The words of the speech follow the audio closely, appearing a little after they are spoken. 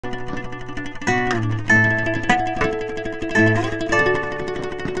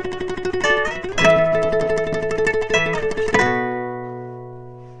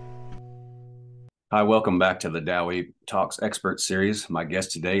Hi, welcome back to the DAOI Talks Expert Series. My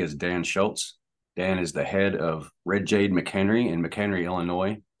guest today is Dan Schultz. Dan is the head of Red Jade McHenry in McHenry,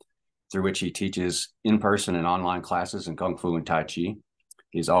 Illinois, through which he teaches in-person and online classes in Kung Fu and Tai Chi.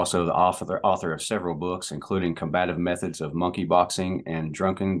 He's also the author of several books, including Combative Methods of Monkey Boxing and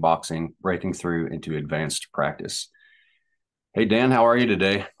Drunken Boxing, Breaking Through into Advanced Practice. Hey, Dan, how are you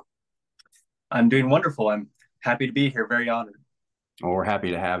today? I'm doing wonderful. I'm happy to be here. Very honored. Well, we're happy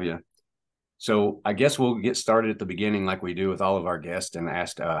to have you. So I guess we'll get started at the beginning, like we do with all of our guests, and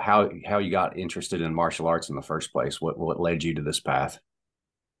ask how you got interested in martial arts in the first place. What led you to this path?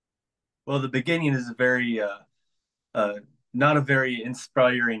 Well, the beginning is a very uh, not a very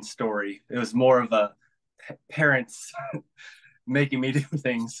inspiring story. It was more of a parents making me do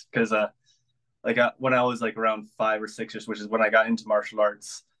things because when I was like around 5 or 6 years, which is when I got into martial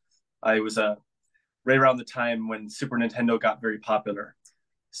arts, I was right around the time when Super Nintendo got very popular.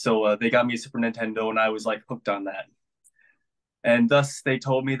 So they got me a Super Nintendo, and I was like hooked on that. And thus, they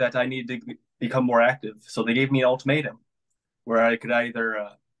told me that I needed to become more active. So they gave me an ultimatum where I could either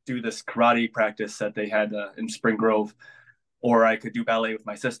do this karate practice that they had in Spring Grove, or I could do ballet with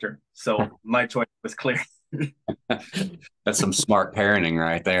my sister. So my choice was clear. That's some smart parenting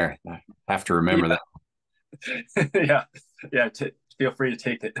right there. I have to remember Yeah, that. yeah, yeah. Feel free to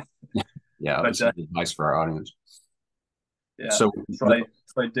take it. Yeah, But this is advice for our audience. yeah, So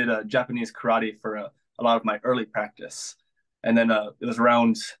so I did Japanese karate for a lot of my early practice, and then it was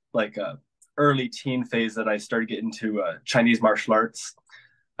around like early teen phase that I started getting into Chinese martial arts.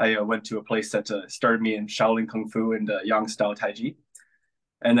 I went to a place that started me in Shaolin Kung Fu and Yang style Taiji.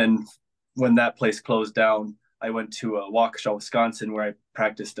 And then when that place closed down, I went to Waukesha, Wisconsin, where I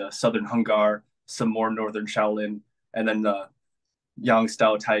practiced Southern Hung Gar, some more Northern Shaolin, and then Yang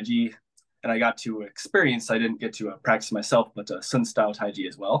style Taiji. And I got to experience, I didn't get to practice myself, but Sun style Taiji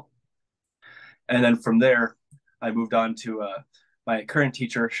as well. And then from there, I moved on to my current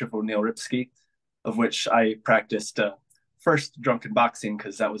teacher, Shifu Neil Ripski, of which I practiced first drunken boxing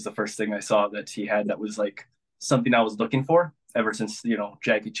because that was the first thing I saw that he had that was like something I was looking for ever since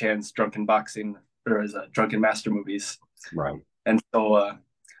Jackie Chan's drunken boxing or his drunken master movies. right. And so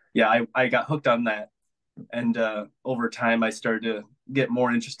yeah, I got hooked on that, and over time I started to get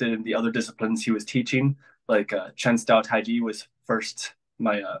more interested in the other disciplines he was teaching. Like Chen style Taiji was first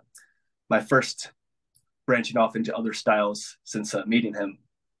my first branching off into other styles since meeting him,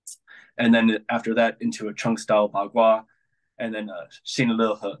 and then after that into a Chung style Bagua, and then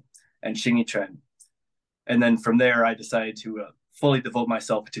Xinyiliuhe and Xingyiquan. And then from there, I decided to fully devote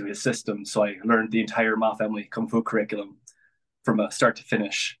myself to his system. So I learned the entire Ma Family Kung Fu curriculum from start to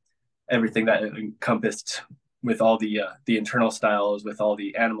finish, everything that encompassed with all the internal styles, with all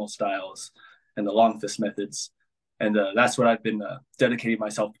the animal styles, and the long fist methods. And that's what I've been dedicating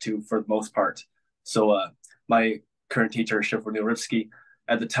myself to for the most part. So my current teacher, Shifu Neil Ripski,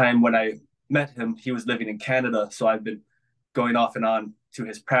 at the time when I met him, he was living in Canada. So I've been going off and on to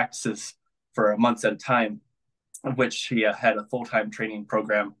his practices for months at a time, of which he had a full-time training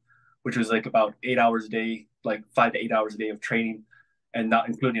program, which was like about 8 hours a day, like 5 to 8 hours a day of training, and not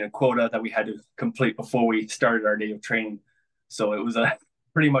including a quota that we had to complete before we started our day of training. So it was a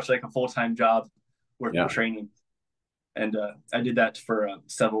pretty much like a full-time job worth of Yeah. training. And I did that for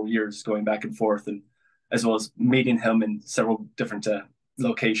several years, going back and forth, and as well as meeting him in several different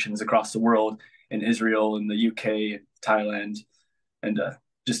locations across the world, in Israel, in the UK, Thailand, and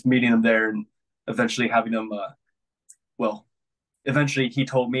just meeting him there, and eventually having him. Well, eventually he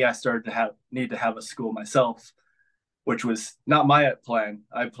told me I started to need to have a school myself, which was not my plan.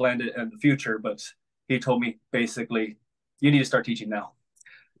 I planned it in the future, but he told me basically, you need to start teaching now.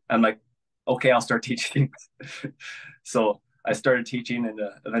 I'm like, okay, I'll start teaching. So I started teaching, and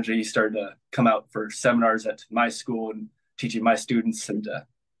eventually he started to come out for seminars at my school and teaching my students,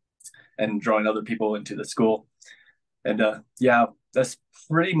 and drawing other people into the school. And yeah, that's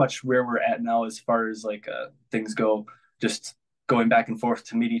pretty much where we're at now as far as like things go. Just going back and forth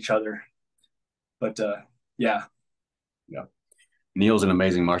to meet each other. But yeah, Yeah. Neil's an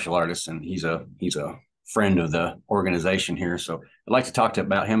amazing martial artist, and he's a friend of the organization here. So I'd like to talk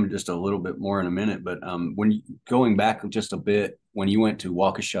about him just a little bit more in a minute. But when going back just a bit, when you went to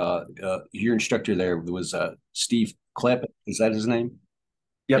Waukesha, your instructor there was Steve Klepp. Is that his name?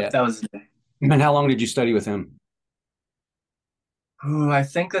 yep, Yeah. that was. And how long did you study with him? I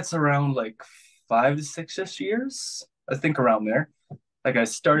think that's around like 5 to 6 years. I think around there. Like I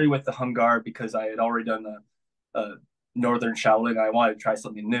started with the Hung Gar because I had already done a Northern Shaolin. And I wanted to try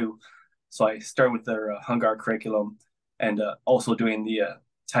something new, so I started with their Hung Gar curriculum, and also doing the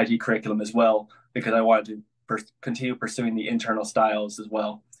Taiji curriculum as well because I wanted to continue pursuing the internal styles as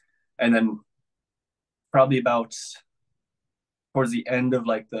well. And then probably about towards the end of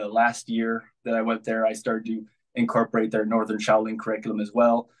like the last year that I went there, I started to incorporate their Northern Shaolin curriculum as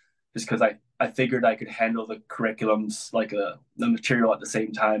well, just because I figured I could handle the curriculums like the material at the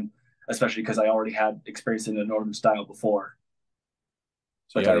same time, especially because I already had experience in the Northern style before.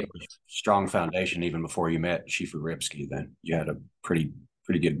 So you But had a strong foundation even before you met Shifu Ripski. Then you had a pretty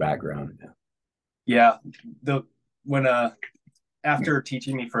good background. yeah, the when after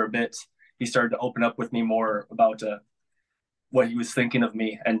teaching me for a bit, he started to open up with me more about what he was thinking of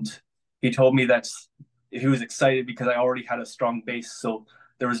me, and he told me that he was excited because I already had a strong base, so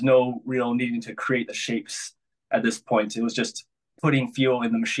there was no real needing to create the shapes at this point. It was just putting fuel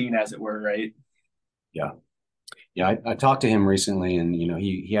in the machine, as it were, right? Yeah. Yeah, I talked to him recently, and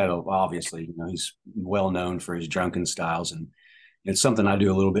he had obviously he's well known for his drunken styles, and it's something I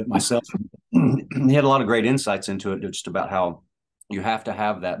do a little bit myself. He had a lot of great insights into it, just about how you have to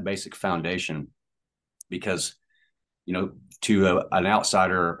have that basic foundation, because to an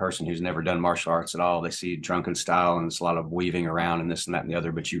outsider or a person who's never done martial arts at all, they see drunken style and it's a lot of weaving around and this and that and the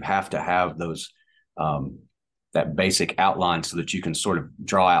other. But you have to have those that basic outline so that you can sort of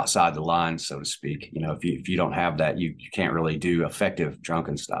draw outside the lines, so to speak. If you don't have that, you can't really do effective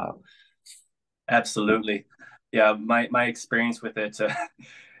drunken style. Absolutely. Yeah, my experience with it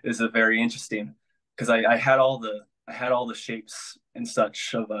is a very interesting because I had all the shapes and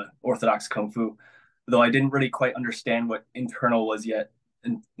such of Orthodox Kung Fu, though I didn't really quite understand what internal was yet.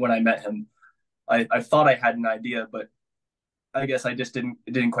 And when I met him, I thought I had an idea, but I guess I just didn't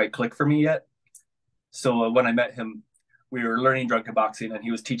it didn't quite click for me yet. So when I met him, we were learning drunken boxing, and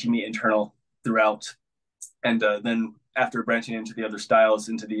he was teaching me internal throughout. And then after branching into the other styles,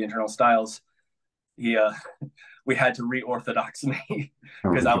 into the internal styles, he we had to reorthodox me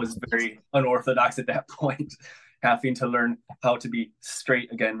because I was very unorthodox at that point, having to learn how to be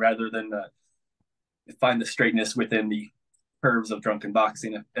straight again rather than find the straightness within the curves of drunken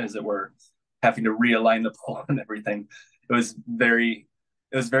boxing, as it were, having to realign the pole and everything. It was very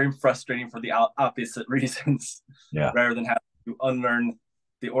frustrating for the opposite reasons. Yeah. Rather than having to unlearn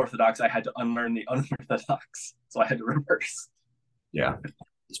the orthodox, I had to unlearn the unorthodox. So I had to reverse. Yeah.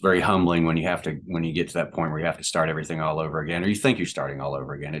 It's very humbling when you get to that point where you have to start everything all over again, or you think you're starting all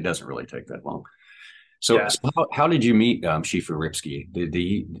over again. It doesn't really take that long. So, Yeah. so how did you meet Shifu Ripski?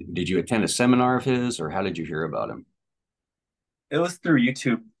 Did you attend a seminar of his, or how did you hear about him? It was through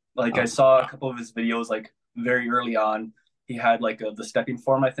YouTube. Like I Oh, saw a couple of his videos like very early on. He had like the stepping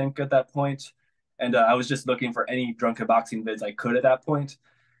form, I think, at that point. And I was just looking for any drunken boxing vids I could at that point.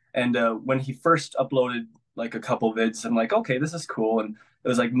 And when he first uploaded like a couple vids, I'm like, okay, this is cool. And it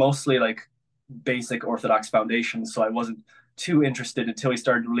was like mostly like basic Orthodox foundations. So I wasn't too interested until he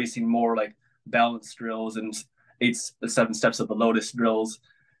started releasing more like balance drills and the 7 steps of the lotus drills,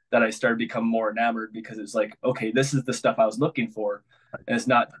 that I started to become more enamored, because it's like, okay, this is the stuff I was looking for. And it's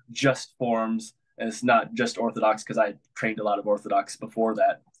not just forms, and it's not just Orthodox, because I trained a lot of Orthodox before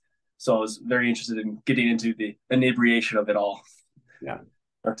that. So I was very interested in getting into the inebriation of it all. yeah.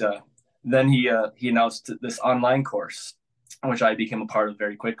 But then he announced this online course, which I became a part of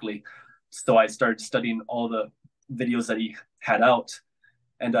very quickly. So I started studying all the videos that he had out,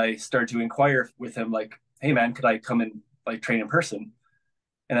 and I started to inquire with him, like, "Hey man, could I come and like train in person?"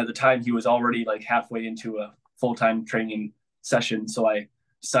 And at the time, he was already like halfway into a full time training session. So I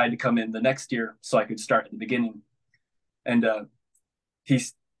decided to come in the next year so I could start at the beginning. And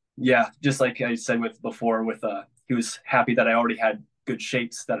he's yeah, just like I said with before, with he was happy that I already had good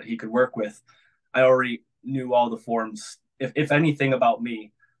shapes that he could work with. I already knew all the forms. If anything about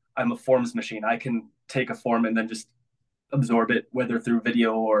me, I'm a forms machine. I can take a form and then just absorb it, whether through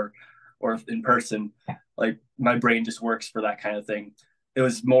video or in person. Like my brain just works for that kind of thing. It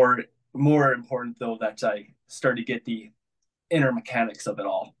was more important though that I started to get the inner mechanics of it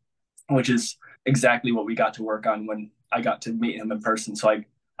all, which is exactly what we got to work on when I got to meet him in person. So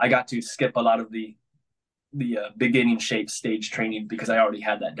I got to skip a lot of the beginning shape stage training because I already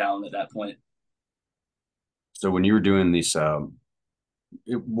had that down at that point. So when you were doing these,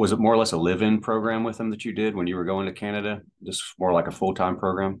 was it more or less a live-in program with them that you did when you were going to Canada? Just more like a full-time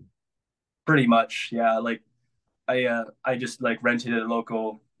program? Pretty much, yeah. Like I just like rented a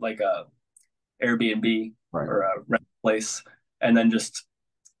local like a Airbnb Right. or a rent place, and then just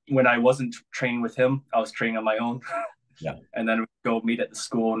when I wasn't training with him, I was training on my own. Yeah. And then we'd go meet at the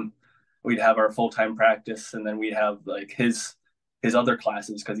school, and we'd have our full time practice, and then we'd have like his other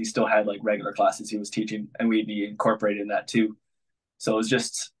classes, because he still had like regular classes he was teaching, and we'd be incorporated in that too. So it was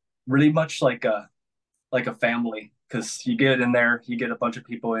just really much like a family, because you get in there, you get a bunch of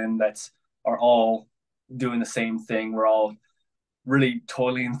people in that are all doing the same thing. We're all really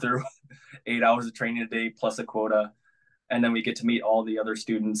toiling through 8 hours of training a day plus a quota, and then we get to meet all the other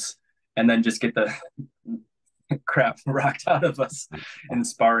students, and then just get the crap rocked out of us in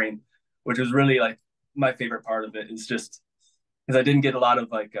sparring, which was really like my favorite part of it. Is just because I didn't get a lot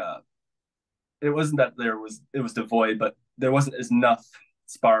of like it wasn't that it was devoid, but there wasn't as enough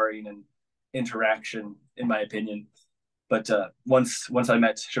sparring and interaction in my opinion. But once I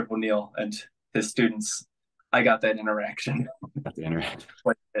met Shifu Neil and his students, I got that interaction. At the internet.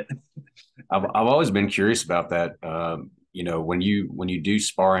 I've always been curious about that. When you do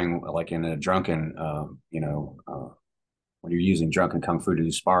sparring like in a drunken, when you're using drunken kung fu to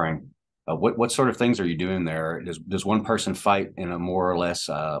do sparring, what sort of things are you doing there? Does one person fight in a more or less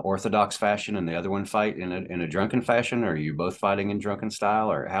orthodox fashion, and the other one fight in a drunken fashion? Or are you both fighting in drunken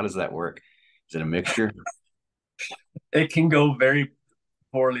style, or how does that work? Is it a mixture? It can go very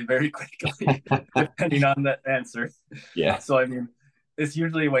poorly very quickly, depending on that answer. Yeah. So I mean, it's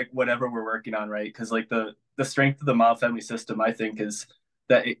usually like whatever we're working on, right? Because like the strength of the mob family system, I think, is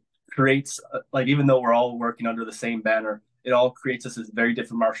that it creates like even though we're all working under the same banner, it all creates us as very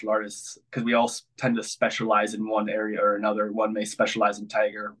different martial artists because we all tend to specialize in one area or another. One may specialize in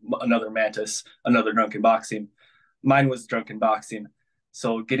tiger, another mantis, another drunken boxing. Mine was drunken boxing,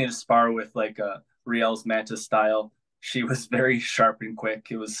 so getting to spar with like Riel's mantis style, she was very sharp and quick.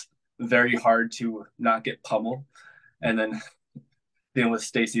 It was very hard to not get pummeled. And then dealing with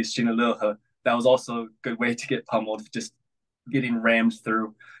Stacy's Xinyiliuhe, that was also a good way to get pummeled, just getting rammed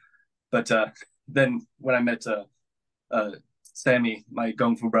through. But then when I met Sammy, my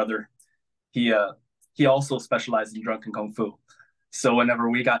Kung Fu brother, he also specialized in drunken Kung Fu. So whenever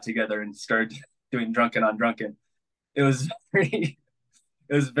we got together and started doing drunken on drunken, it was very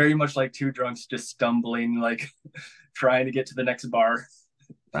it was very much like two drunks just stumbling, like trying to get to the next bar,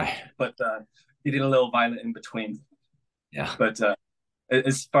 Right. but getting a little violent in between. Yeah. But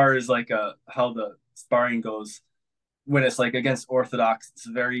as far as like how the sparring goes, when it's like against orthodox, it's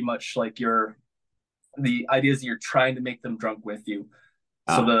very much like the idea is you're trying to make them drunk with you.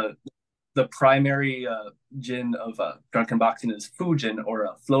 So Ah, the primary jin of drunken boxing is fujin or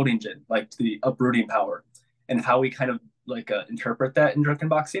a floating jin, like the uprooting power. And how we kind of like interpret that in drunken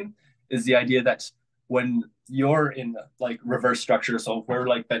boxing is the idea that when you're in like reverse structure, so if we're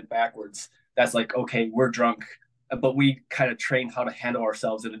like bent backwards, that's like okay, we're drunk, but we kind of train how to handle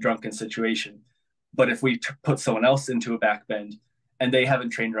ourselves in a drunken situation. But if we put someone else into a back bend and they haven't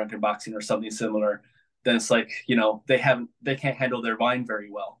trained drunken boxing or something similar, then it's like they can't handle their wine very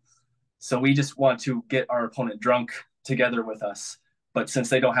well. So we just want to get our opponent drunk together with us. But since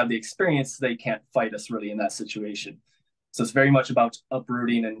they don't have the experience, they can't fight us really in that situation. So it's very much about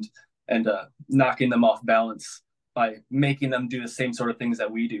uprooting and knocking them off balance by making them do the same sort of things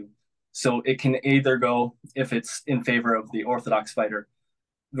that we do. So it can either go, if it's in favor of the orthodox fighter,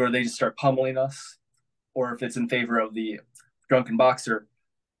 where they just start pummeling us, or if it's in favor of the drunken boxer,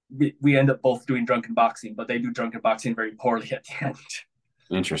 we end up both doing drunken boxing, but they do drunken boxing very poorly at the end.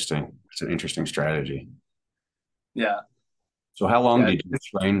 interesting. It's an interesting strategy. Yeah, So how long yeah. did you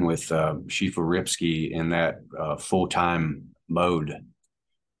train with Shifu Ripski in that full-time mode,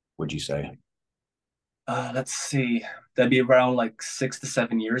 would you say? Let's see. That'd be around like 6 to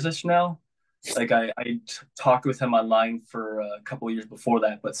 7 years ish now. Like I talked with him online for a couple of years before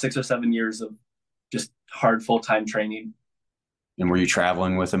that, but 6 or 7 years of just hard full time training. And were you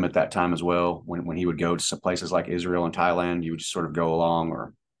traveling with him at that time as well? When he would go to some places like Israel and Thailand, you would just sort of go along,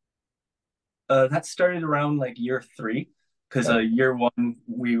 or That started around like year three, because year one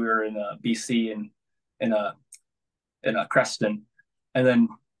we were in BC and in Creston, and then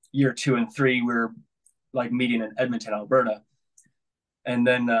year two and three we were like meeting in Edmonton, Alberta, and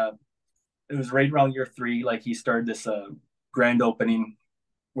then it was right around year three like he started this grand opening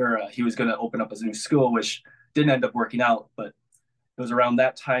where he was going to open up his new school, which didn't end up working out, but it was around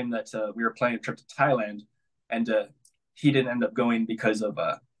that time that we were planning a trip to Thailand, and he didn't end up going because of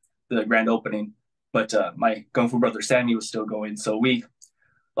the grand opening. But my Kung Fu brother Sammy was still going, so we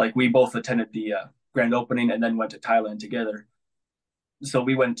both attended the grand opening and then went to Thailand together. So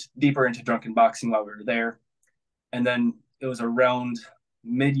we went deeper into drunken boxing while we were there, and then it was around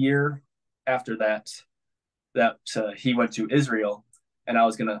mid-year after that he went to Israel, and I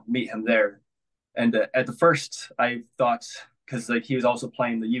was gonna meet him there. And at the first, I thought because like he was also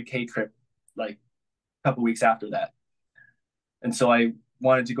playing the UK trip like a couple weeks after that, and so I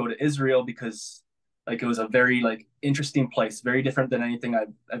wanted to go to Israel because like it was a very like interesting place, very different than anything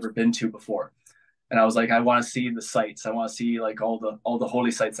I've ever been to before. And I was like, I want to see the sites. I want to see like all the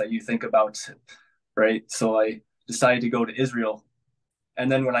holy sites that you think about, right? So I decided to go to Israel, and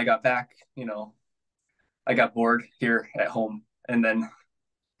then when I got back, I got bored here at home, And then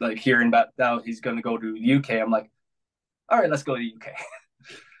like hearing about now he's going to go to the UK, I'm like, all right, let's go to the UK.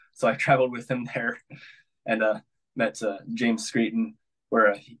 So I traveled with him there and met James Screeton,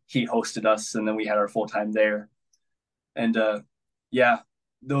 where he hosted us, and then we had our full time there. And yeah,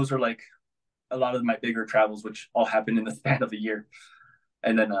 those are like a lot of my bigger travels, which all happened in the span of a year.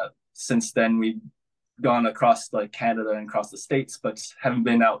 And then since then, we've gone across like Canada and across the States, but haven't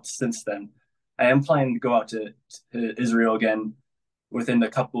been out since then. I am planning to go out to Israel again within the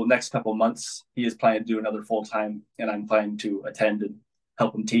next couple months. He is planning to do another full time, and I'm planning to attend and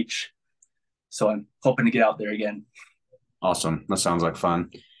help him teach. So I'm hoping to get out there again. Awesome. That sounds like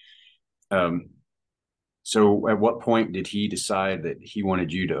fun. So at what point did he decide that he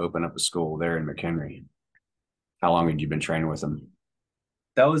wanted you to open up a school there in McHenry? How long had you been training with him?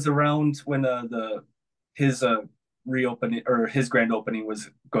 That was around when his reopening or his grand opening was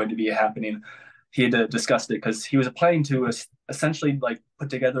going to be happening. He had discussed it because he was planning to essentially like put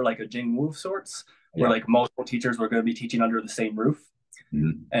together like a Jingwu of sorts, where like multiple teachers were going to be teaching under the same roof.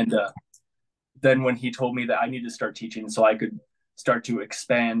 Mm-hmm. And then when he told me that I needed to start teaching so I could start to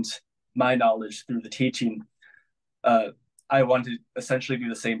expand my knowledge through the teaching, I wanted to essentially do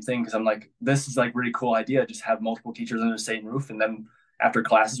the same thing because I'm like, this is like really cool idea. Just have multiple teachers under the same roof, and then after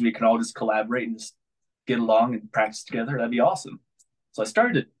classes we can all just collaborate and just get along and practice together. That'd be awesome. So I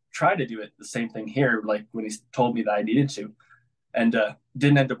started to try to do it the same thing here, like when he told me that I needed to, and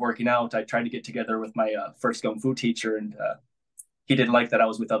didn't end up working out. I tried to get together with my first Kung Fu teacher, and he didn't like that I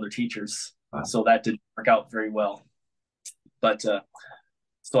was with other teachers. Wow. So that didn't work out very well. But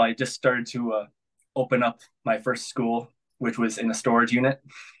so I just started to open up my first school, which was in a storage unit.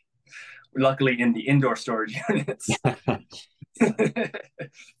 Luckily in the indoor storage units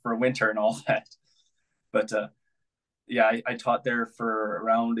for winter and all that. But yeah, I taught there for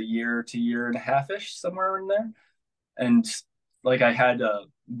around a year to year and a half-ish, somewhere in there. And like I had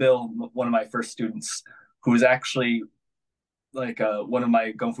Bill, one of my first students, who was actually like one of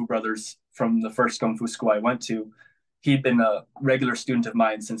my Kung Fu brothers from the first Kung Fu school I went to. He'd been a regular student of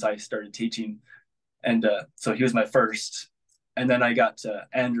mine since I started teaching. And so he was my first. And then I got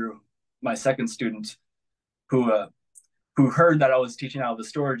Andrew, my second student, who heard that I was teaching out of the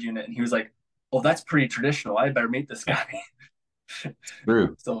storage unit, and he was like, "Oh, that's pretty traditional. I better meet this guy."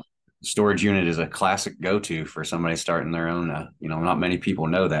 True. So, storage unit is a classic go-to for somebody starting their own. Not many people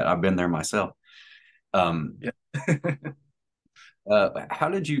know that. I've been there myself. Yeah. How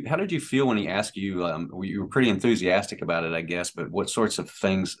did you feel when he asked you? You were pretty enthusiastic about it, I guess. But what sorts of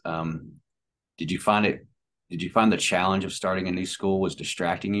things did you find it? Did you find the challenge of starting a new school was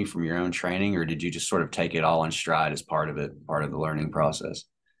distracting you from your own training, or did you just sort of take it all in stride as part of the learning process?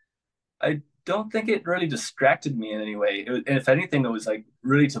 I don't think it really distracted me in any way. If anything, it was like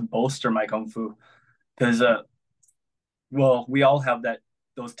really to bolster my Kung Fu, because well, we all have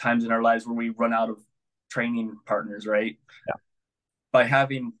those times in our lives where we run out of training partners, right? Yeah. By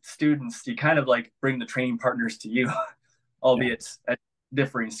having students, you kind of like bring the training partners to you, albeit at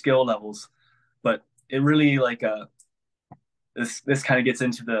differing skill levels. But it really like this kind of gets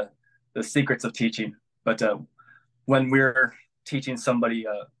into the secrets of teaching. But when we're teaching somebody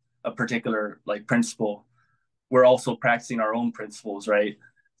a particular like principle, we're also practicing our own principles, right?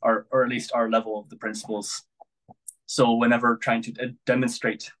 Or at least our level of the principles. So whenever trying to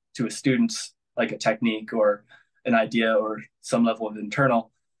demonstrate to a student like a technique or an idea or some level of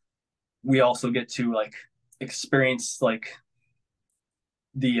internal, we also get to like experience like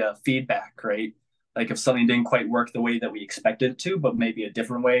the feedback, right? Like if something didn't quite work the way that we expected it to, but maybe a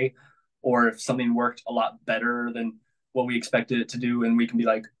different way, or if something worked a lot better than what we expected it to do, and we can be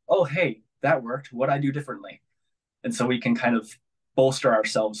like, oh, hey, that worked. What I do differently? And so we can kind of bolster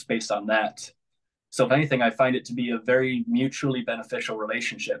ourselves based on that. So if anything, I find it to be a very mutually beneficial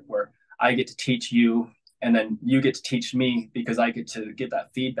relationship where I get to teach you, and then you get to teach me because I get to get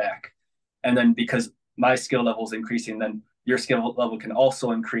that feedback. And then because my skill level is increasing, then your skill level can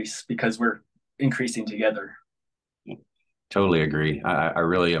also increase because we're increasing together. Totally agree. I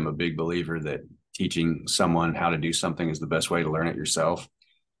really am a big believer that teaching someone how to do something is the best way to learn it yourself.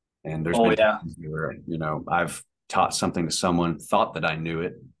 And there's been times where, I've taught something to someone, thought that I knew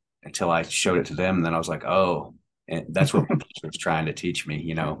it until I showed it to them. And then I was like, oh, and that's what teacher was trying to teach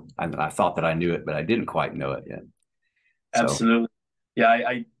me. I thought that I knew it, but I didn't quite know it yet. So. Absolutely.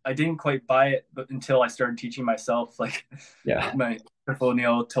 Yeah, I didn't quite buy it, but until I started teaching myself, like my Shifu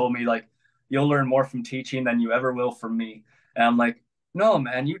Neil told me, like, you'll learn more from teaching than you ever will from me. And I'm like, no,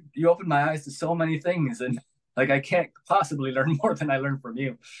 man, you opened my eyes to so many things, and like I can't possibly learn more than I learned from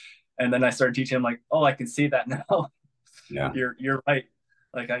you. And then I started teaching. I'm like, oh, I can see that now. Yeah, you're right.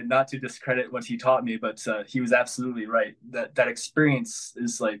 like I not to discredit what he taught me, but he was absolutely right. That experience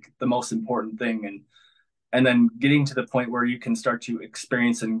is like the most important thing, and then getting to the point where you can start to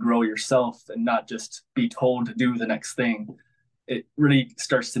experience and grow yourself and not just be told to do the next thing. It really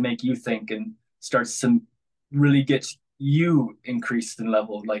starts to make you think and starts to really get you increased in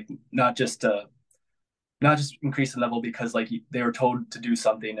level, like not just increase in level because like they were told to do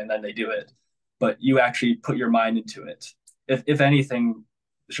something and then they do it, but you actually put your mind into it. If anything,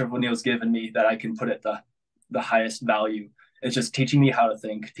 Shifu Neil's given me that I can put at the highest value. It's just teaching me how to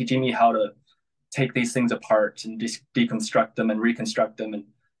think, teaching me how to take these things apart and deconstruct them and reconstruct them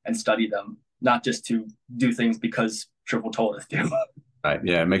and study them, not just to do things because Shifu told us to. Right.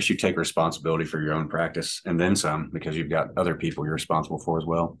 Yeah. It makes you take responsibility for your own practice and then some because you've got other people you're responsible for as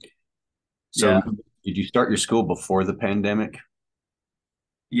well. So, Yeah. did you start your school before the pandemic?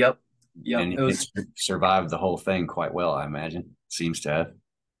 Yep. Yep. And It it was survived the whole thing quite well, I imagine. Seems to have.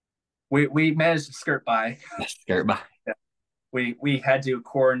 we managed to skirt by. Scared by. Yeah. We had to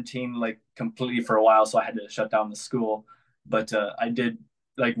quarantine like completely for a while, so I had to shut down the school. But I did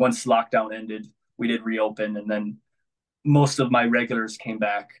like once lockdown ended, we did reopen, and then most of my regulars came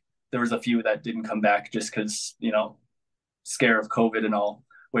back. There was a few that didn't come back just because scare of COVID and all,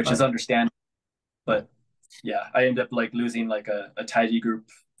 which is Right. understandable. But yeah, I ended up like losing like a Taiji group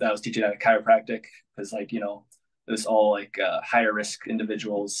that I was teaching at a chiropractic because like it was all like higher risk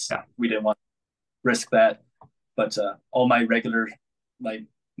individuals. Yeah. We didn't want to risk that, but all my regular like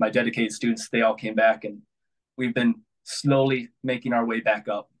my dedicated students, they all came back, and we've been slowly making our way back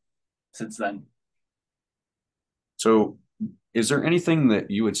up since then. So, is there anything that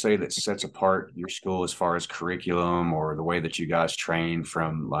you would say that sets apart your school as far as curriculum or the way that you guys train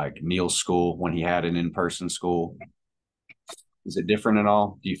from like Neil's school when he had an in-person school? Is it different at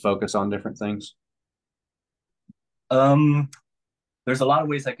all? Do you focus on different things? Um, there's a lot of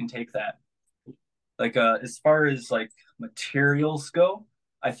ways I can take that. Like as far as like materials go,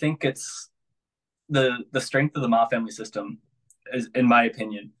 I think it's the strength of the Ma family system is, in my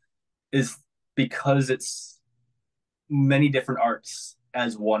opinion, is because it's many different arts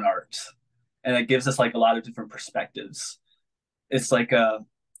as one art, and it gives us like a lot of different perspectives. It's like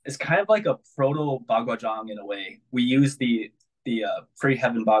it's kind of like a proto Baguazhang in a way. We use the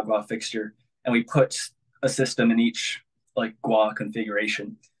pre-heaven Bagua fixture, and we put a system in each like Gua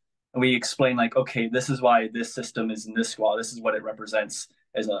configuration, and we explain like, okay, this is why this system is in this Gua. This is what it represents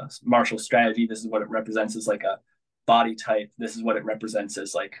as a martial strategy. This is what it represents as like a body type. This is what it represents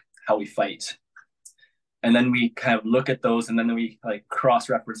as like how we fight. And then we kind of look at those, and then we like cross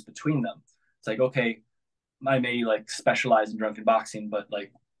reference between them. It's like, okay, I may like specialize in drunken boxing, but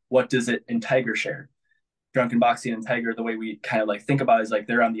like what does it in Tiger share? Drunken boxing and Tiger, the way we kind of like think about it is like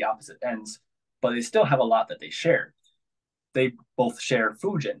they're on the opposite ends, but they still have a lot that they share. They both share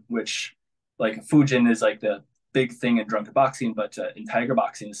Fujin, which like Fujin is like the big thing in drunken boxing, but in Tiger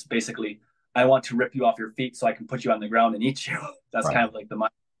boxing is basically I want to rip you off your feet so I can put you on the ground and eat you. That's Right. kind of like the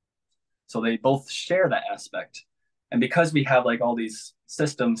mind. So they both share that aspect. And because we have like all these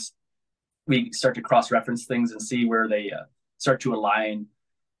systems, we start to cross reference things and see where they start to align.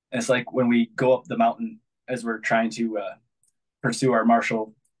 And it's like when we go up the mountain as we're trying to pursue our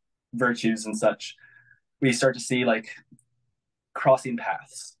martial virtues and such, we start to see like crossing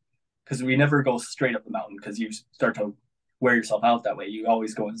paths because we never go straight up the mountain because you start to wear yourself out that way. You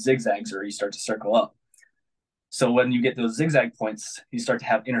always go in zigzags or you start to circle up. So when you get those zigzag points, you start to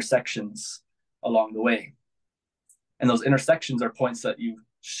have intersections along the way. And those intersections are points that you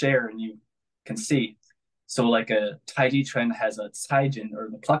share and you can see. So like a Taijiquan has a Caijin or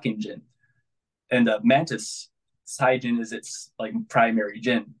the plucking jin. And a mantis Caijin is its like primary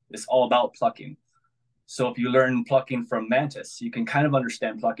jin. It's all about plucking. So if you learn plucking from mantis, you can kind of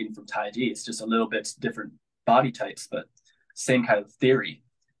understand plucking from Taiji. It's just a little bit different body types, but same kind of theory.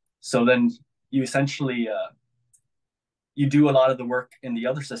 So then you essentially you do a lot of the work in the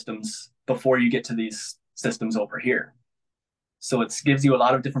other systems before you get to these systems over here. So it gives you a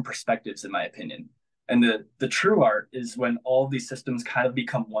lot of different perspectives, in my opinion. And the true art is when all these systems kind of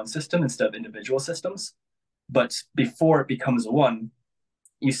become one system instead of individual systems. But before it becomes one,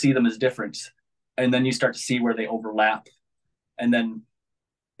 you see them as different. And then you start to see where they overlap. And then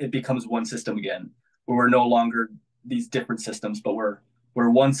it becomes one system again, where we're no longer these different systems, but we're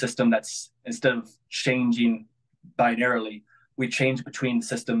one system that's instead of changing binarily, we change between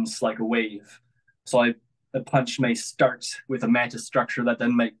systems like a wave. So the punch may start with a mantis structure that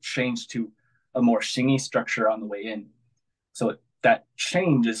then might change to a more Xingyi structure on the way in. So that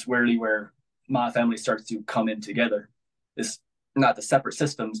change is really where Ma family starts to come in together. It's not the separate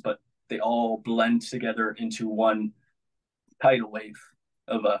systems, but they all blend together into one tidal wave.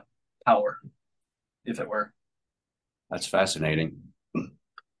 of a power, if it were. That's fascinating.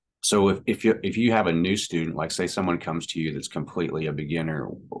 So if you have a new student, like say someone comes to you that's completely a beginner,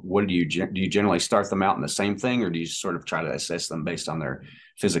 what do you generally start them out in the same thing, or do you sort of try to assess them based on their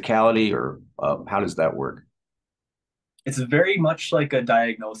physicality, or how does that work? It's very much like a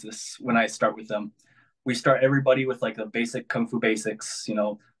diagnosis when I start with them. We start everybody with like the basic kung fu basics,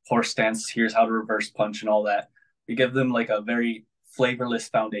 horse stance, here's how to reverse punch and all that. We give them like a very flavorless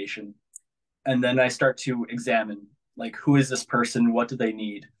foundation. And then I start to examine like who is this person? What do they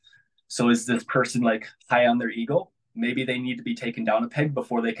need? So is this person like high on their ego? Maybe they need to be taken down a peg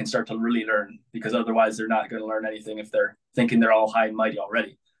before they can start to really learn, because otherwise they're not going to learn anything if they're thinking they're all high and mighty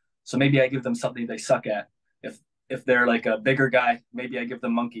already. So maybe I give them something they suck at. If they're like a bigger guy, maybe I give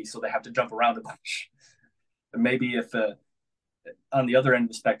them monkey so they have to jump around a bunch. Or maybe if on the other end of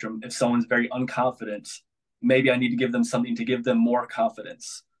the spectrum, if someone's very unconfident, maybe I need to give them something to give them more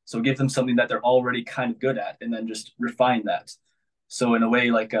confidence. So give them something that they're already kind of good at, and then just refine that. So in a way,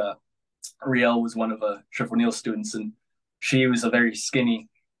 like Riel was one of Shifu Neil's students, and she was a very skinny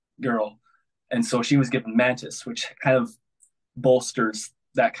girl, and so she was given Mantis, which kind of bolsters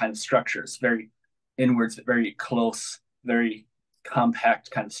that kind of structure. It's very inwards, very close, very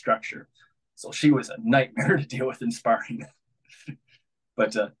compact kind of structure. So she was a nightmare to deal with in sparring.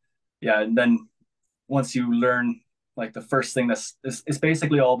 But yeah, and then once you learn, like the first thing it's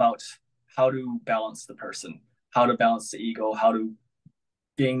basically all about how to balance the person, how to balance the ego, how to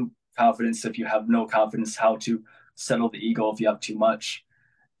gain confidence if you have no confidence, how to settle the ego if you have too much,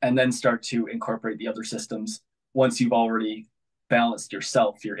 and then start to incorporate the other systems once you've already balanced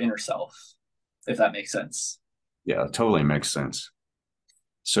yourself, your inner self, if that makes sense. Yeah, it totally makes sense.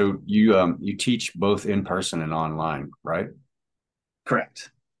 So you teach both in person and online, right?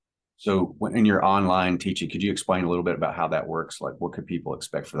 Correct. So when in your online teaching, could you explain a little bit about how that works? Like what could people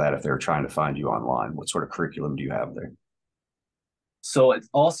expect for that if they're trying to find you online? What sort of curriculum do you have there? So it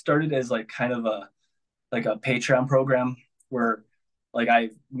all started as like kind of a Patreon program where like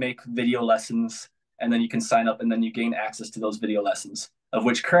I make video lessons, and then you can sign up and then you gain access to those video lessons, of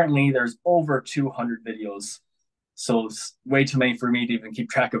which currently there's over 200 videos. So it's way too many for me to even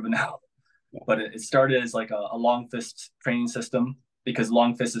keep track of it now. But it started as like a long fist training system, because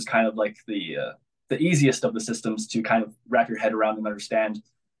long fist is kind of like the easiest of the systems to kind of wrap your head around and understand.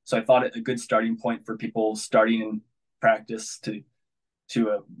 So I thought it a good starting point for people starting in practice to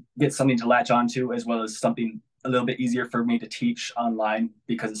get something to latch onto, as well as something a little bit easier for me to teach online,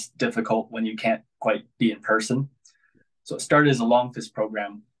 because it's difficult when you can't quite be in person. So it started as a long fist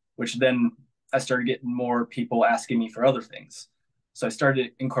program, which then I started getting more people asking me for other things. So I started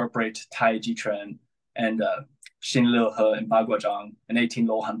to incorporate Taijiquan and Xinyiliuhe and Baguazhang and 18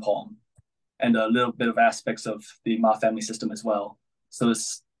 Lohan poem, and a little bit of aspects of the Ma family system as well. So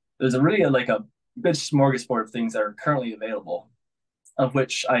there's a really like a good smorgasbord of things that are currently available, of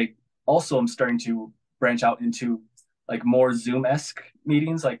which I also am starting to branch out into like more Zoom-esque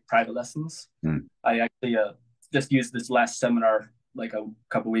meetings, like private lessons. I actually just used this last seminar like a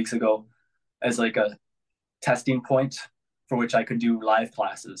couple weeks ago as like a testing point for which I could do live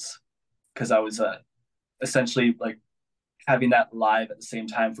classes, because I was essentially like having that live at the same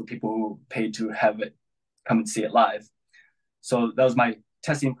time for people who paid to have it come and see it live. So that was my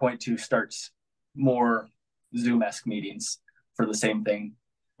testing point to start more Zoom-esque meetings for the same thing.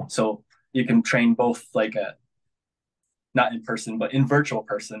 So you can train both like a not in person, but in virtual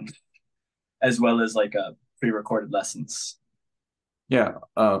person, as well as like a pre-recorded lessons. Yeah,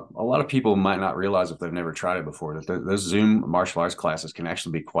 a lot of people might not realize if they've never tried it before that those Zoom martial arts classes can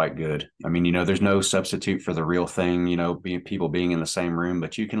actually be quite good. I mean, there's no substitute for the real thing, being in the same room,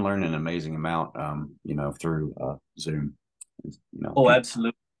 but you can learn an amazing amount, through Zoom. Oh, people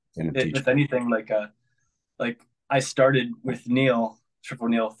absolutely. teach. If anything, like I started with Neil Shifu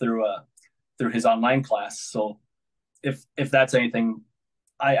Neil through his online class. So if that's anything,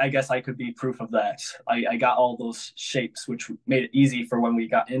 I guess I could be proof of that. I got all those shapes, which made it easy for when we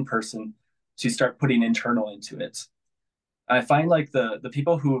got in person to start putting internal into it. I find like the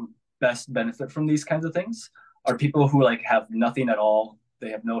people who best benefit from these kinds of things are people who like have nothing at all. They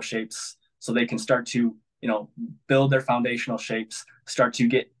have no shapes, so they can start to build their foundational shapes, start to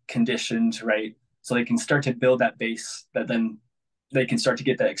get conditioned, right? So they can start to build that base that then they can start to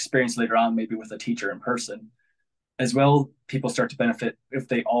get that experience later on, maybe with a teacher in person. As well, people start to benefit if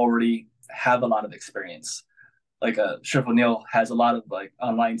they already have a lot of experience. Like Shifu Neil has a lot of like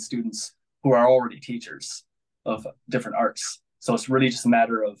online students who are already teachers of different arts. So it's really just a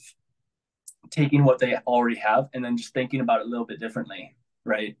matter of taking what they already have and then just thinking about it a little bit differently,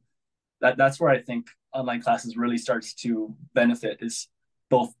 right? That's where I think online classes really starts to benefit, is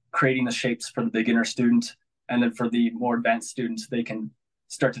both creating the shapes for the beginner student, and then for the more advanced students, they can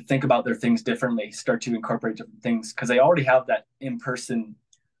start to think about their things differently, start to incorporate different things, because they already have that in-person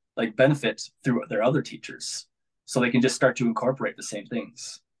like benefit through their other teachers. So they can just start to incorporate the same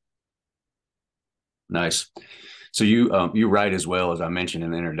things. Nice. So you write as well. As I mentioned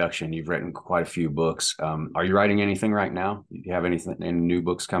in the introduction, you've written quite a few books. Are you writing anything right now? Do you have any new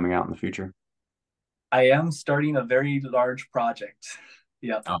books coming out in the future? I am starting a very large project.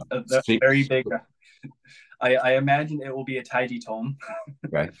 Yeah, a very big. I imagine it will be a Taiji tome.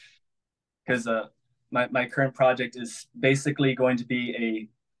 Right. Because my current project is basically going to be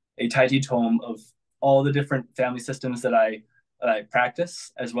a Taiji tome of all the different family systems that I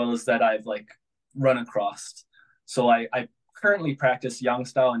practice, as well as that I've like run across. So I currently practice Yang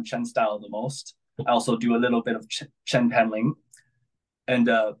style and Chen style the most. I also do a little bit of Chen paneling, and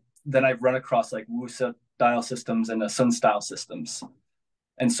then I've run across like Wu style systems and Sun style systems.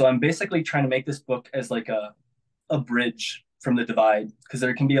 And so I'm basically trying to make this book as like a bridge from the divide, because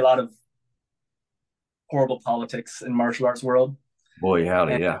there can be a lot of horrible politics in martial arts world. Boy,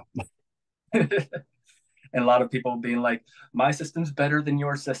 howdy, and, yeah. and a lot of people being like, my system's better than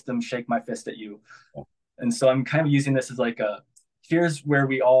your system, shake my fist at you. And so I'm kind of using this as like here's where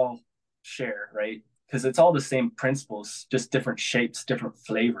we all share, right? Because it's all the same principles, just different shapes, different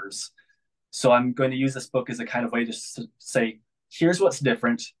flavors. So I'm going to use this book as a kind of way to say, here's what's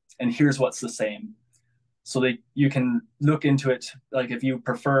different and here's what's the same. So that you can look into it. Like if you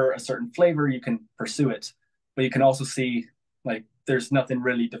prefer a certain flavor, you can pursue it. But you can also see like there's nothing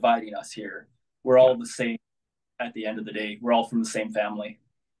really dividing us here. We're all the same at the end of the day. We're all from the same family.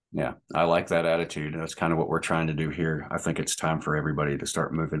 Yeah, I like that attitude. That's kind of what we're trying to do here. I think it's time for everybody to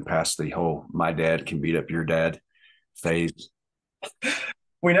start moving past the whole "my dad can beat up your dad" phase.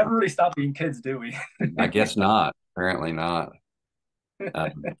 We never really stop being kids, do we? I guess not. Apparently not.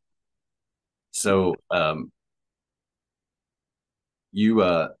 Um, so you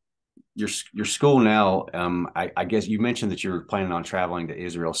your school now. I guess you mentioned that you're planning on traveling to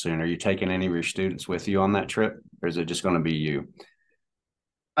Israel soon. Are you taking any of your students with you on that trip, or is it just going to be you?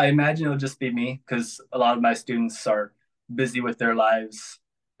 I imagine it'll just be me, because a lot of my students are busy with their lives,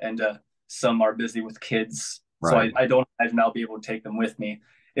 and some are busy with kids. So Right. I don't imagine I'll be able to take them with me.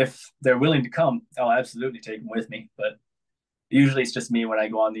 If they're willing to come, I'll absolutely take them with me. But usually it's just me when I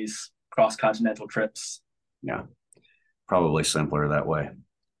go on these cross-continental trips. Yeah, probably simpler that way.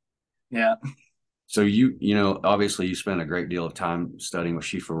 Yeah. So you know, obviously you spent a great deal of time studying with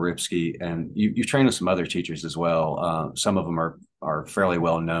Shifu Ripski, and you've trained with some other teachers as well. Some of them are fairly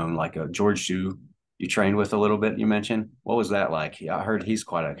well known, like George Zhu. You trained with a little bit. You mentioned, what was that like? I heard he's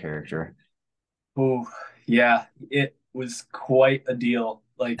quite a character. Oh, yeah. It was quite a deal.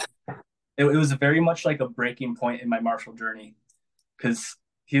 Like it was very much like a breaking point in my martial journey, because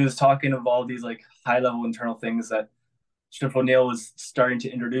he was talking of all these like high level internal things that Shifu Neil was starting to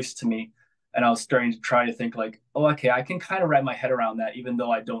introduce to me. And I was starting to try to think like, oh, okay, I can kind of wrap my head around that, even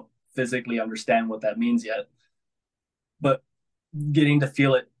though I don't physically understand what that means yet. But getting to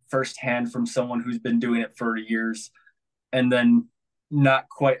feel it firsthand from someone who's been doing it for years, and then not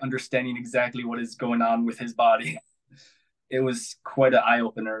quite understanding exactly what is going on with his body, it was quite an eye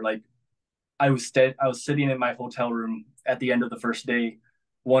opener. Like I was sitting in my hotel room at the end of the first day,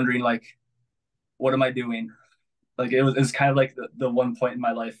 wondering like, what am I doing? Like it was kind of like the one point in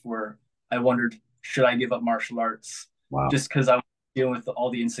my life where I wondered, should I give up martial arts? Wow. Just because I was dealing with all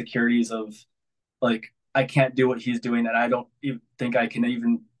the insecurities of like, I can't do what he's doing, and I don't even think I can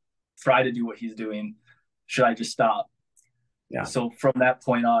even try to do what he's doing. Should I just stop? Yeah. So from that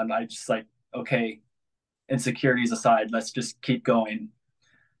point on, I just like, okay, insecurities aside, let's just keep going.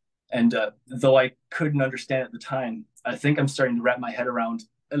 And though I couldn't understand at the time, I think I'm starting to wrap my head around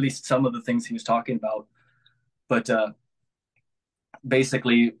at least some of the things he was talking about. But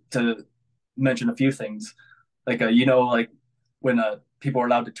basically, to mention a few things, like like when people are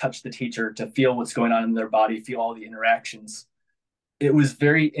allowed to touch the teacher, to feel what's going on in their body, feel all the interactions. It was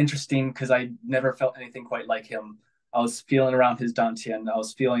very interesting because I never felt anything quite like him. I was feeling around his dantian. I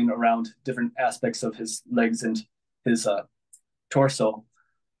was feeling around different aspects of his legs and his torso,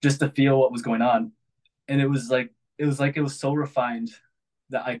 just to feel what was going on. And it was so refined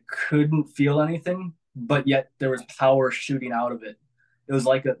that I couldn't feel anything, but yet there was power shooting out of it. It was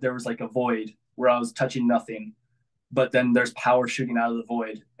like there was like a void where I was touching nothing, but then there's power shooting out of the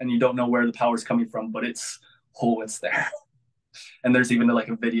void, and you don't know where the power is coming from, but it's there. And there's even like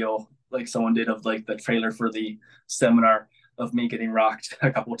a video like someone did of like the trailer for the seminar of me getting rocked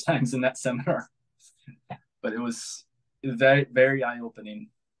a couple of times in that seminar. But it was very, very eye opening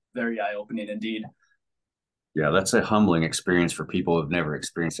indeed. Yeah, that's a humbling experience for people who've never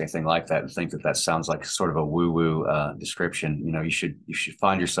experienced anything like that and think that that sounds like sort of a woo-woo description. You know, you should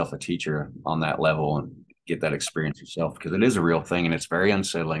find yourself a teacher on that level and get that experience yourself because it is a real thing and it's very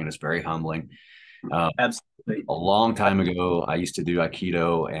unsettling and it's very humbling. Absolutely. A long time ago, I used to do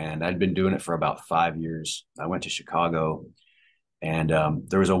Aikido and I'd been doing it for about 5 years. I went to Chicago and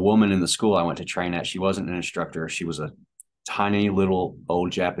there was a woman in the school I went to train at. She wasn't an instructor. She was a tiny little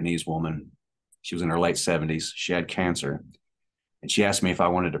old Japanese woman. She was in her late 70s. She had cancer. And she asked me if I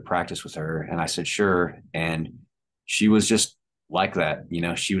wanted to practice with her. And I said, sure. And she was just like that. You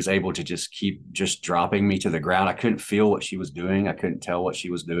know, she was able to just keep just dropping me to the ground. I couldn't feel what she was doing. I couldn't tell what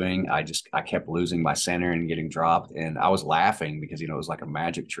she was doing. I kept losing my center and getting dropped. And I was laughing because, you know, it was like a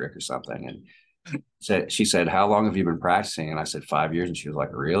magic trick or something. And she said, how long have you been practicing? And I said, 5 years. And she was like,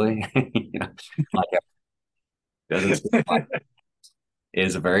 really? You know, like, it doesn't it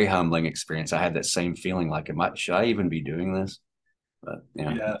is a very humbling experience. I had that same feeling like, should I even be doing this? But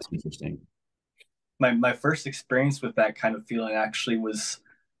yeah, Yeah. it's interesting. My first experience with that kind of feeling actually was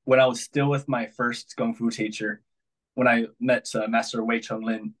when I was still with my first Kung Fu teacher, when I met Master Wei Chung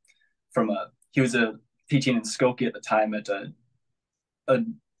Lin from he was teaching in Skokie at the time at a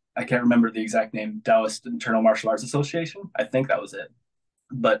I can't remember the exact name, Taoist Internal Martial Arts Association. I think that was it.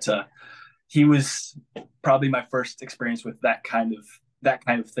 But he was probably my first experience with that kind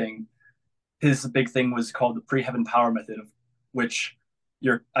of thing. His big thing was called the pre-heaven power method, of which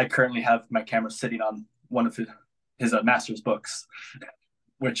I currently have my camera sitting on one of his master's books,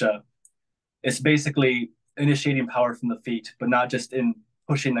 which it's basically initiating power from the feet, but not just in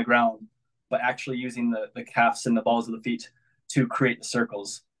pushing the ground, but actually using the calves and the balls of the feet to create the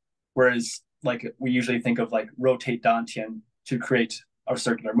circles. Whereas like we usually think of like rotate dantian to create our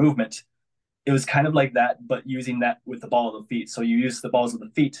circular movement, it was kind of like that, but using that with the ball of the feet. So you use the balls of the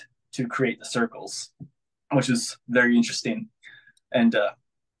feet to create the circles, which is very interesting. And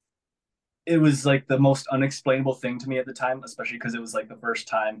it was like the most unexplainable thing to me at the time, especially because it was like the first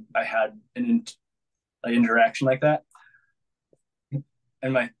time I had an interaction like that.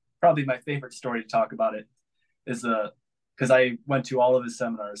 And probably my favorite story to talk about it is because I went to all of his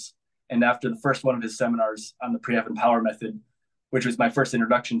seminars, and after the first one of his seminars on the pre-heaven power method, which was my first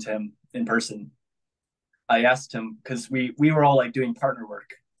introduction to him in person, I asked him because we were all like doing partner work,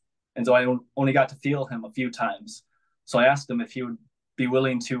 and so I only got to feel him a few times. So I asked him if he would be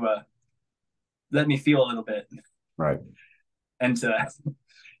willing to let me feel a little bit. Right. And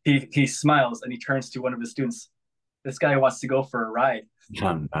he smiles and he turns to one of his students. This guy wants to go for a ride.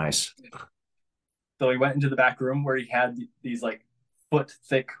 Oh, nice. So he went into the back room where he had these like foot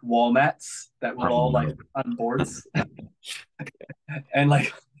thick wall mats that were all like on boards. And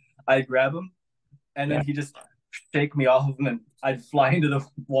like I'd grab him and then he just shake me off of him and I'd fly into the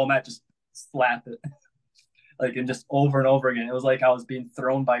wall mat, just slap it. Like, and just over and over again. It was like I was being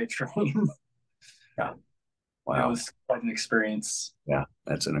thrown by a train. Yeah. It Wow. was quite an experience. Yeah,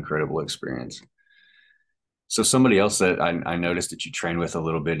 that's an incredible experience. So somebody else that I noticed that you train with a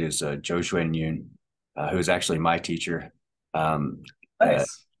little bit is Joe Xuanyun, who's actually my teacher. Um,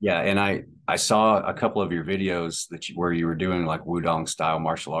 Nice. yeah, and I saw a couple of your videos where you were doing like Wudong style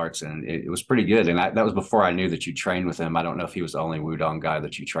martial arts, and it was pretty good. And that was before I knew that you trained with him. I don't know if he was the only Wudong guy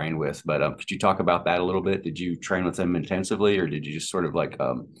that you trained with, but could you talk about that a little bit? Did you train with him intensively, or did you just sort of like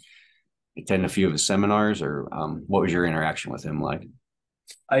attend a few of his seminars, or what was your interaction with him like?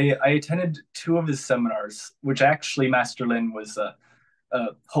 I attended two of his seminars, which actually Master Lin was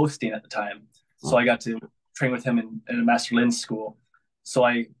hosting at the time. So I got to train with him in a Master Lin school. So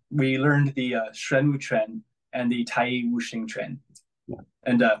we learned the Shren Wu Tren and the Tai Wuxing Tren. Yeah.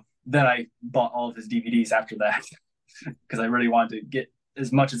 And then I bought all of his DVDs after that because I really wanted to get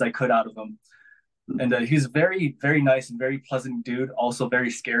as much as I could out of him. And he's very, very nice and very pleasant dude, also very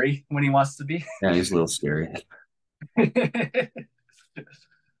scary when he wants to be. Yeah, he's a little scary.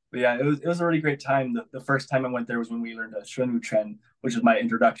 But yeah, it was a really great time. The first time I went there was when we learned Shren Wu Tren, which was my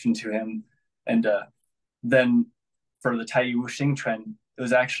introduction to him. And then for the Tai Wuxing Tren, it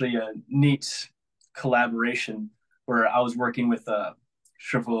was actually a neat collaboration where I was working with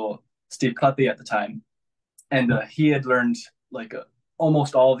Shifu Steve Cluthy at the time. And he had learned like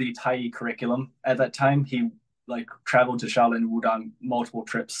almost all the Tai curriculum at that time. He like traveled to Shaolin Wudang multiple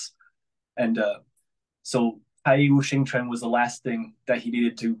trips. And so Tai Wuxing Tren was the last thing that he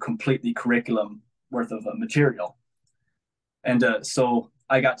needed to complete the curriculum worth of material. And so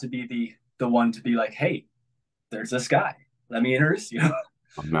I got to be the one to be like, hey, there's this guy. Let me introduce you.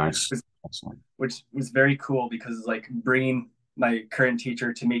 Oh, nice. Which was very cool because it's like bringing my current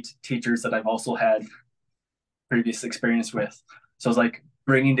teacher to meet teachers that I've also had previous experience with. So it's like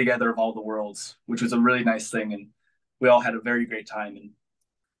bringing together of all the worlds, which was a really nice thing, and we all had a very great time. And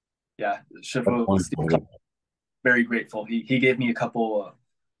yeah, Shifu very grateful. He gave me a couple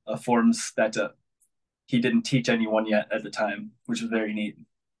forms that he didn't teach anyone yet at the time, which was very neat.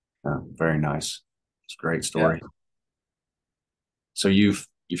 Very nice. It's a great Yeah. story. So you've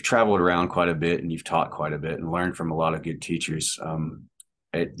traveled around quite a bit and you've taught quite a bit and learned from a lot of good teachers.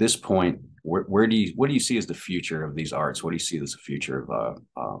 At this point, what do you see as the future of these arts? What do you see as the future of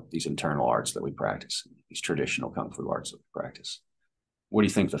these internal arts that we practice, these traditional kung fu arts that we practice? What do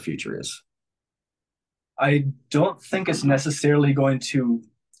you think the future is? I don't think it's necessarily going to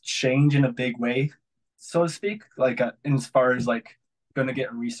change in a big way, so to speak, like in as far as like going to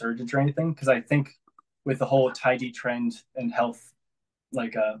get a resurgence or anything. Because I think with the whole Taiji trend and health,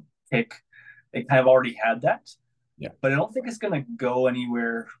 like pick, it kind of already had that. Yeah. But I don't think it's going to go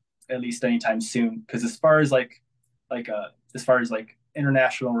anywhere, at least anytime soon. Because as far as as far as like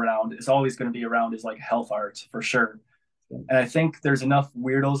international renown, it's always going to be around as like health art for sure. And I think there's enough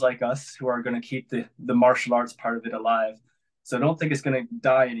weirdos like us who are going to keep the martial arts part of it alive. So I don't think it's going to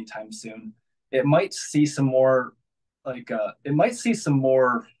die anytime soon. It might see some more it might see some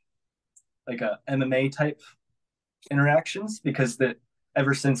more like a MMA type interactions because that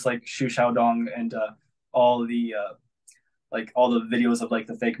ever since like Shu Xiaodong and all the all the videos of like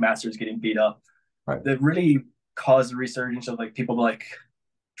the fake masters getting beat up, Right. that really caused a resurgence of like people like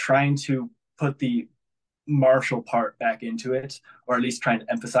trying to put the martial part back into it, or at least trying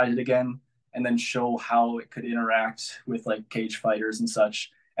to emphasize it again, and then show how it could interact with like cage fighters and such,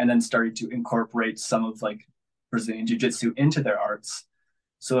 and then started to incorporate some of like Brazilian Jiu-Jitsu into their arts.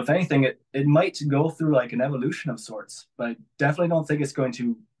 So if anything, it might go through like an evolution of sorts, but I definitely don't think it's going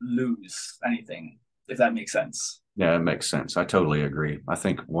to lose anything, if that makes sense. Yeah, it makes sense. I totally agree. I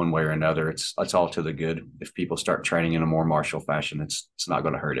think one way or another, it's all to the good. If people start training in a more martial fashion, it's not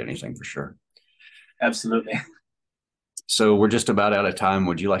going to hurt anything for sure. Absolutely. So we're just about out of time.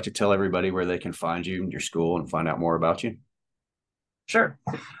 Would you like to tell everybody where they can find you and your school and find out more about you? Sure.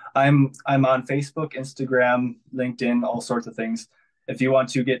 I'm on Facebook, Instagram, LinkedIn, all sorts of things. If you want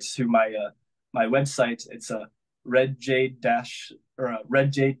to get to my website, it's a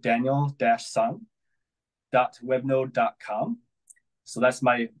redjadedaniel-san.webnode.com. So that's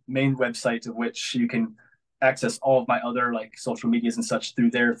my main website, of which you can access all of my other like social medias and such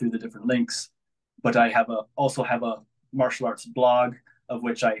through there through the different links. But I also have a martial arts blog of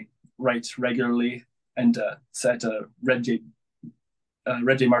which I write regularly, and set Red Jade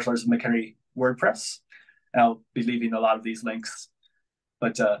Martial Arts of McHenry WordPress. And I'll be leaving a lot of these links.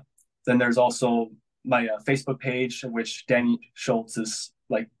 But then there's also my Facebook page, which Danny Schultz is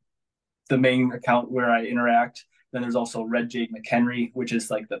like the main account where I interact. Then there's also Red Jade McHenry, which is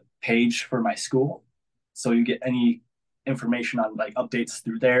like the page for my school. So you get any information on like updates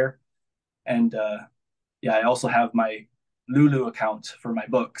through there. And yeah, I also have my Lulu account for my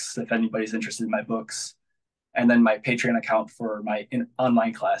books, if anybody's interested in my books. And then my Patreon account for my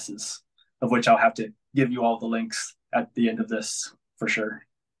online classes, of which I'll have to give you all the links at the end of this for sure.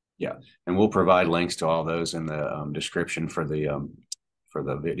 Yeah, and we'll provide links to all those in the description for the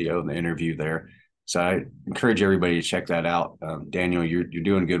video and the interview there. So I encourage everybody to check that out. Daniel, you're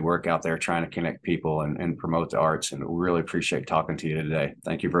doing good work out there trying to connect people and promote the arts, and we really appreciate talking to you today.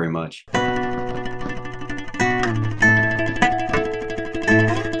 Thank you very much.